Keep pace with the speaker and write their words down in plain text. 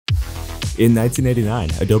In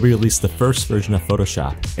 1989, Adobe released the first version of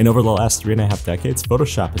Photoshop, and over the last 3.5 decades,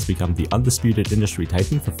 Photoshop has become the undisputed industry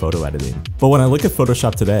titan for photo editing. But when I look at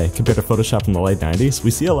Photoshop today, compared to Photoshop in the late 90s,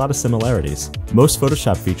 we see a lot of similarities. Most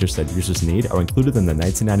Photoshop features that users need are included in the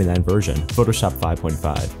 1999 version, Photoshop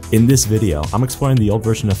 5.5. In this video, I'm exploring the old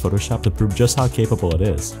version of Photoshop to prove just how capable it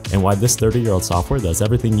is, and why this 30-year-old software does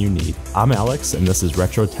everything you need. I'm Alex, and this is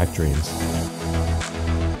Retro Tech Dreams.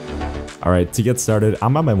 Alright, to get started,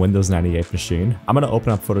 I'm on my Windows 98 machine. I'm going to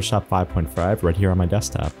open up Photoshop 5.5 right here on my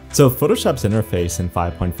desktop. So Photoshop's interface in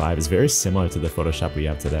 5.5 is very similar to the Photoshop we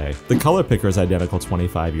have today. The color picker is identical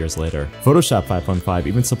 25 years later. Photoshop 5.5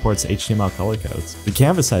 even supports HTML color codes. The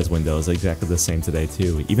canvas size window is exactly the same today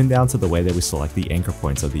too, even down to the way that we select the anchor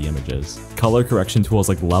points of the images. Color correction tools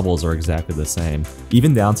like levels are exactly the same,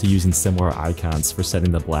 even down to using similar icons for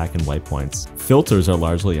setting the black and white points. Filters are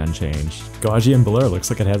largely unchanged. Gaussian blur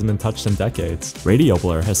looks like it hasn't been touched in decades. Radial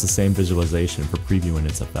blur has the same visualization for previewing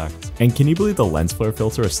its effect. And can you believe the lens flare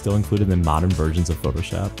filter is still included in modern versions of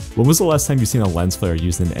Photoshop? When was the last time you've seen a lens flare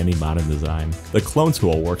used in any modern design? The clone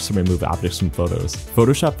tool works to remove objects from photos.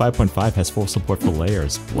 Photoshop 5.5 has full support for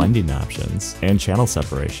layers, blending options, and channel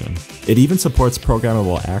separation. It even supports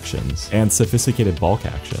programmable actions and sophisticated bulk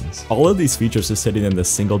actions. All of these features are sitting in this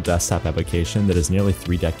single desktop application that is nearly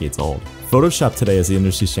 3 decades old. Photoshop today is the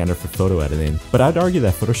industry standard for photo editing, but I'd argue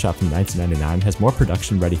that Photoshop from 1999 has more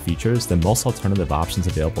production-ready features than most alternative options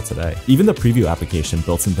available today. Even the preview application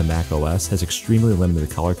built into Mac OS has extremely limited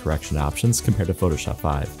color correction options compared to Photoshop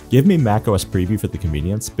 5. Give me Mac OS Preview for the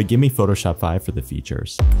convenience, but give me Photoshop 5 for the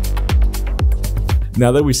features.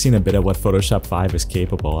 Now that we've seen a bit of what Photoshop 5 is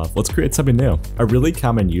capable of, let's create something new. A really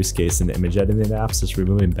common use case in image editing apps is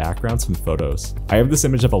removing backgrounds from photos. I have this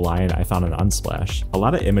image of a lion I found on Unsplash. A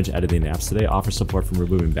lot of image editing apps today offer support for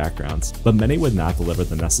removing backgrounds, but many would not deliver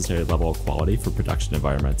the necessary level of quality for production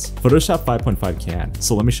environments. Photoshop 5.5 can,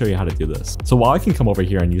 so let me show you how to do this. So while I can come over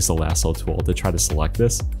here and use the lasso tool to try to select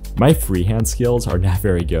this, my freehand skills are not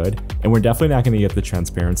very good, and we're definitely not going to get the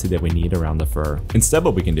transparency that we need around the fur. Instead,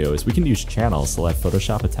 what we can do is we can use channels to let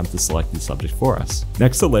Photoshop attempt to select the subject for us.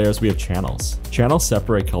 Next to layers, we have channels. Channels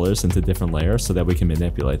separate colors into different layers so that we can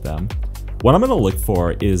manipulate them. What I'm going to look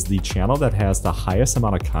for is the channel that has the highest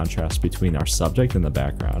amount of contrast between our subject and the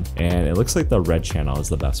background, and it looks like the red channel is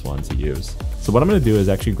the best one to use. So what I'm going to do is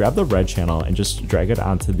actually grab the red channel and just drag it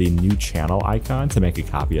onto the new channel icon to make a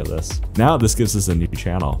copy of this. Now this gives us a new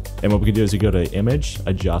channel, and what we can do is we go to Image,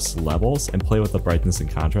 Adjust Levels, and play with the brightness and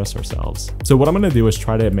contrast ourselves. So what I'm going to do is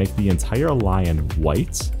try to make the entire lion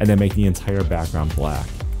white and then make the entire background black.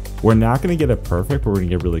 We're not going to get it perfect, but we're going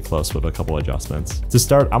to get really close with a couple adjustments. To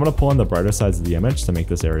start, I'm going to pull in the brighter sides of the image to make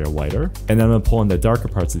this area whiter, and then I'm going to pull in the darker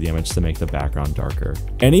parts of the image to make the background darker.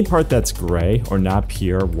 Any part that's gray or not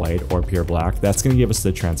pure white or pure black, that's going to give us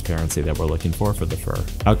the transparency that we're looking for the fur.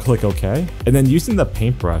 I'll click OK, and then using the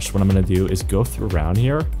paintbrush, what I'm going to do is go through around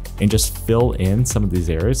here and just fill in some of these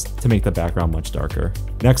areas to make the background much darker.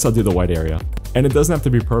 Next, I'll do the white area. And it doesn't have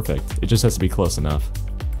to be perfect, it just has to be close enough.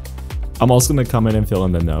 I'm also going to come in and fill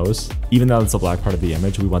in the nose. Even though it's a black part of the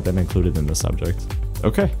image, we want that included in the subject.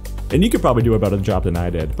 Okay. And you could probably do a better job than I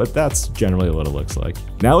did, but that's generally what it looks like.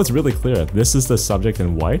 Now it's really clear. This is the subject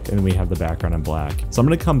in white, and we have the background in black. So I'm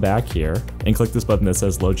going to come back here and click this button that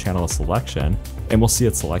says Load Channel Selection, and we'll see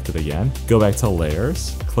it selected again. Go back to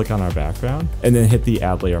Layers, click on our background, and then hit the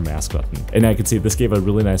Add Layer Mask button. And I can see this gave a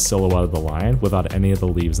really nice silhouette of the lion without any of the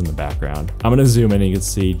leaves in the background. I'm going to zoom in and you can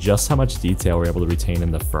see just how much detail we're able to retain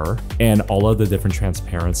in the fur and all of the different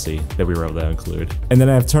transparency that we were able to include. And then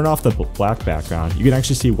I've turned off the black background. You can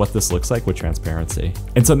actually see what this looks like with transparency.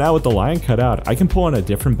 And so now with the lion cut out, I can pull in a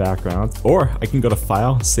different background, or I can go to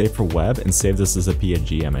File, Save for Web, and save this as a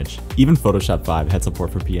PNG image. Even Photoshop 5 had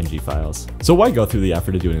support for PNG files. So why go through the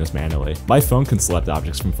effort of doing this manually? My phone can select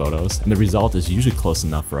objects from photos, and the result is usually close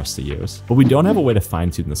enough for us to use. But we don't have a way to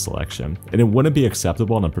fine-tune the selection, and it wouldn't be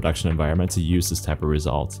acceptable in a production environment to use this type of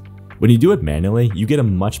result. When you do it manually, you get a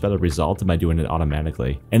much better result than by doing it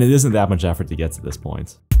automatically, and it isn't that much effort to get to this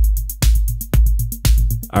point.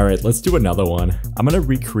 Alright, let's do another one. I'm going to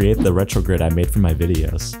recreate the retro grid I made for my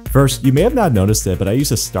videos. First, you may have not noticed it, but I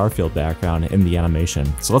use a star field background in the animation.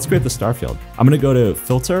 So let's create the star field. I'm going to go to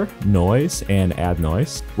Filter, Noise, and Add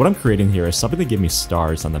Noise. What I'm creating here is something to give me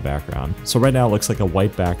stars on the background. So right now it looks like a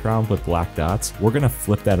white background with black dots. We're going to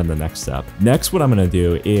flip that in the next step. Next, what I'm going to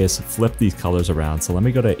do is flip these colors around. So let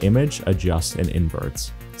me go to Image, Adjust, and Invert.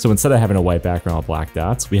 So instead of having a white background with black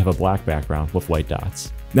dots, we have a black background with white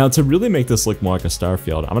dots. Now to really make this look more like a star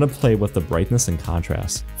field, I'm going to play with the brightness and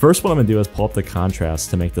contrast. First, what I'm going to do is pull up the contrast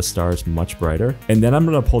to make the stars much brighter, and then I'm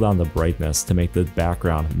going to pull down the brightness to make the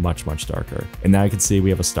background much darker. And now you can see we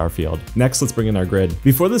have a star field. Next, let's bring in our grid.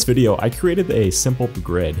 Before this video, I created a simple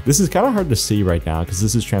grid. This is kind of hard to see right now because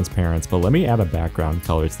this is transparent, but let me add a background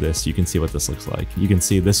color to this so you can see what this looks like. You can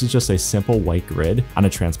see this is just a simple white grid on a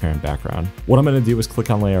transparent background. What I'm going to do is click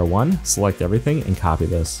on layer 1, select everything, and copy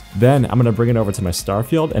this. Then I'm going to bring it over to my star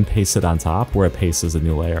field and paste it on top where it pastes as a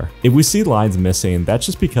new layer. If we see lines missing, that's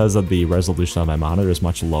just because of the resolution of my monitor is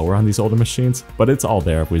much lower on these older machines, but it's all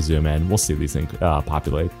there. If we zoom in, we'll see these things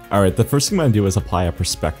populate. All right, the first thing I'm going to do is apply a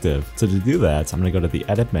perspective. So to do that, I'm going to go to the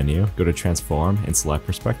edit menu, go to transform, and select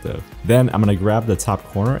perspective. Then I'm going to grab the top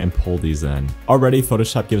corner and pull these in. Already,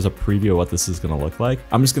 Photoshop gives a preview of what this is going to look like.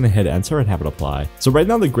 I'm just going to hit enter and have it apply. So right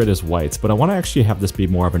now the grid is white, but I want to actually have this be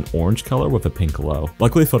more of an orange color with a pink glow.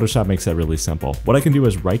 Luckily, Photoshop makes that really simple. What I can do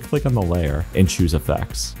is right click on the layer and choose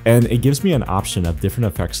effects. And it gives me an option of different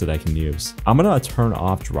effects that I can use. I'm going to turn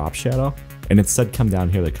off drop shadow and instead come down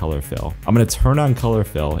here to color fill. I'm going to turn on color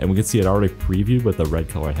fill and we can see it already previewed with the red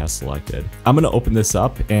color it has selected. I'm going to open this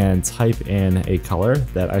up and type in a color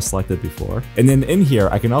that I selected before. And then in here,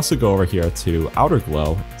 I can also go over here to outer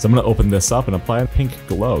glow. So I'm going to open this up and apply a pink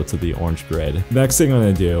glow to the orange grid. Next thing I'm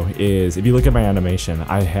going to do is, if you look at my animation,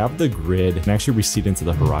 I have the grid and actually recede into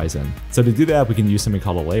the horizon. So to do that, we can use something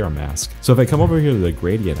called a layer mask. So if I come over here to the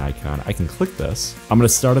gradient icon, I can click this. I'm going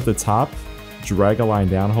to start at the top, drag a line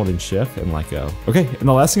down holding shift and let go. Okay, and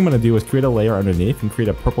the last thing I'm going to do is create a layer underneath and create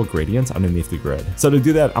a purple gradient underneath the grid. So to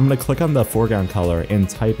do that, I'm going to click on the foreground color and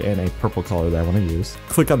type in a purple color that I want to use.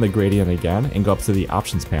 Click on the gradient again and go up to the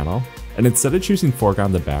options panel. And instead of choosing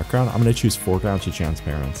foreground to background, I'm going to choose foreground to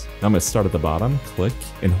transparent. Now I'm going to start at the bottom, click,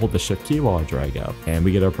 and hold the shift key while I drag out. And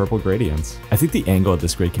we get our purple gradients. I think the angle of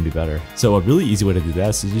this grid can be better. So a really easy way to do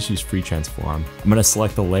this is just use free transform. I'm going to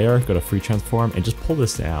select the layer, go to free transform, and just pull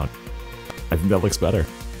this down. I think that looks better.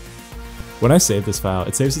 When I save this file,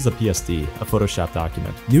 it saves as a PSD, a Photoshop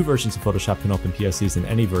document. New versions of Photoshop can open PSDs in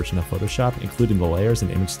any version of Photoshop, including the layers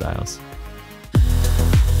and image styles.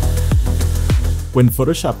 When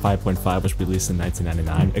Photoshop 5.5 was released in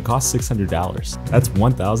 1999, it cost $600. That's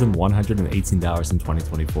 $1,118 in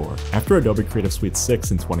 2024. After Adobe Creative Suite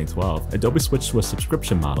 6 in 2012, Adobe switched to a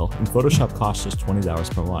subscription model and Photoshop cost just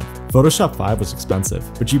 $20 per month. Photoshop 5 was expensive,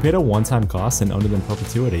 but you paid a one-time cost and owned it in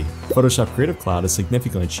perpetuity. Photoshop Creative Cloud is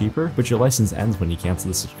significantly cheaper, but your license ends when you cancel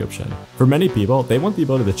the subscription. For many people, they want the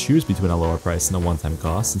ability to choose between a lower price and a one-time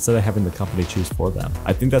cost instead of having the company choose for them.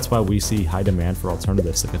 I think that's why we see high demand for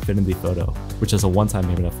alternatives like Affinity Photo, which has a one-time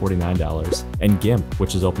payment of $49, and GIMP,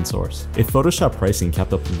 which is open source. If Photoshop pricing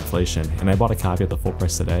kept up with inflation and I bought a copy at the full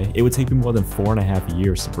price today, it would take me more than 4.5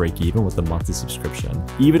 years to break even with the monthly subscription.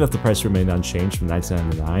 Even if the price remained unchanged from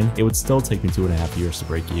 $19.99, it would still take me 2.5 years to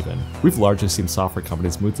break even. We've largely seen software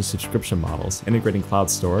companies move to subscription models, integrating cloud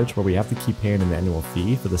storage where we have to keep paying an annual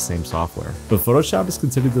fee for the same software. But Photoshop has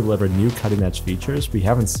continued to deliver new cutting-edge features we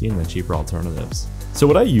haven't seen in the cheaper alternatives. So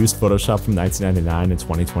when I used Photoshop from 1999 and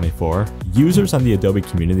 2024, users on the Adobe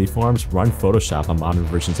community forums run Photoshop on modern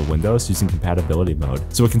versions of Windows using compatibility mode,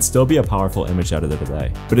 so it can still be a powerful image editor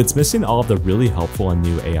today. But it's missing all of the really helpful and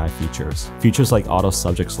new AI features. Features like auto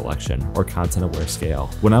subject selection or content-aware scale.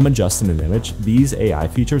 When I'm adjusting an image, these AI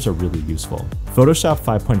features are really useful. Photoshop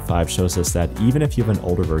 5.5 shows us that even if you have an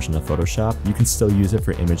older version of Photoshop, you can still use it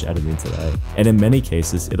for image editing today. And in many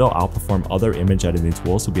cases, it'll outperform other image editing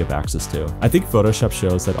tools we have access to. I think Photoshop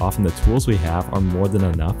shows that often the tools we have are more than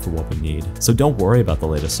enough for what we need. So don't worry about the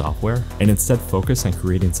latest software and instead focus on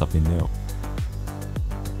creating something new.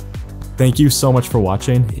 Thank you so much for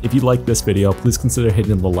watching. If you liked this video, please consider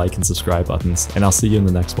hitting the like and subscribe buttons, and I'll see you in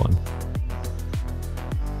the next one.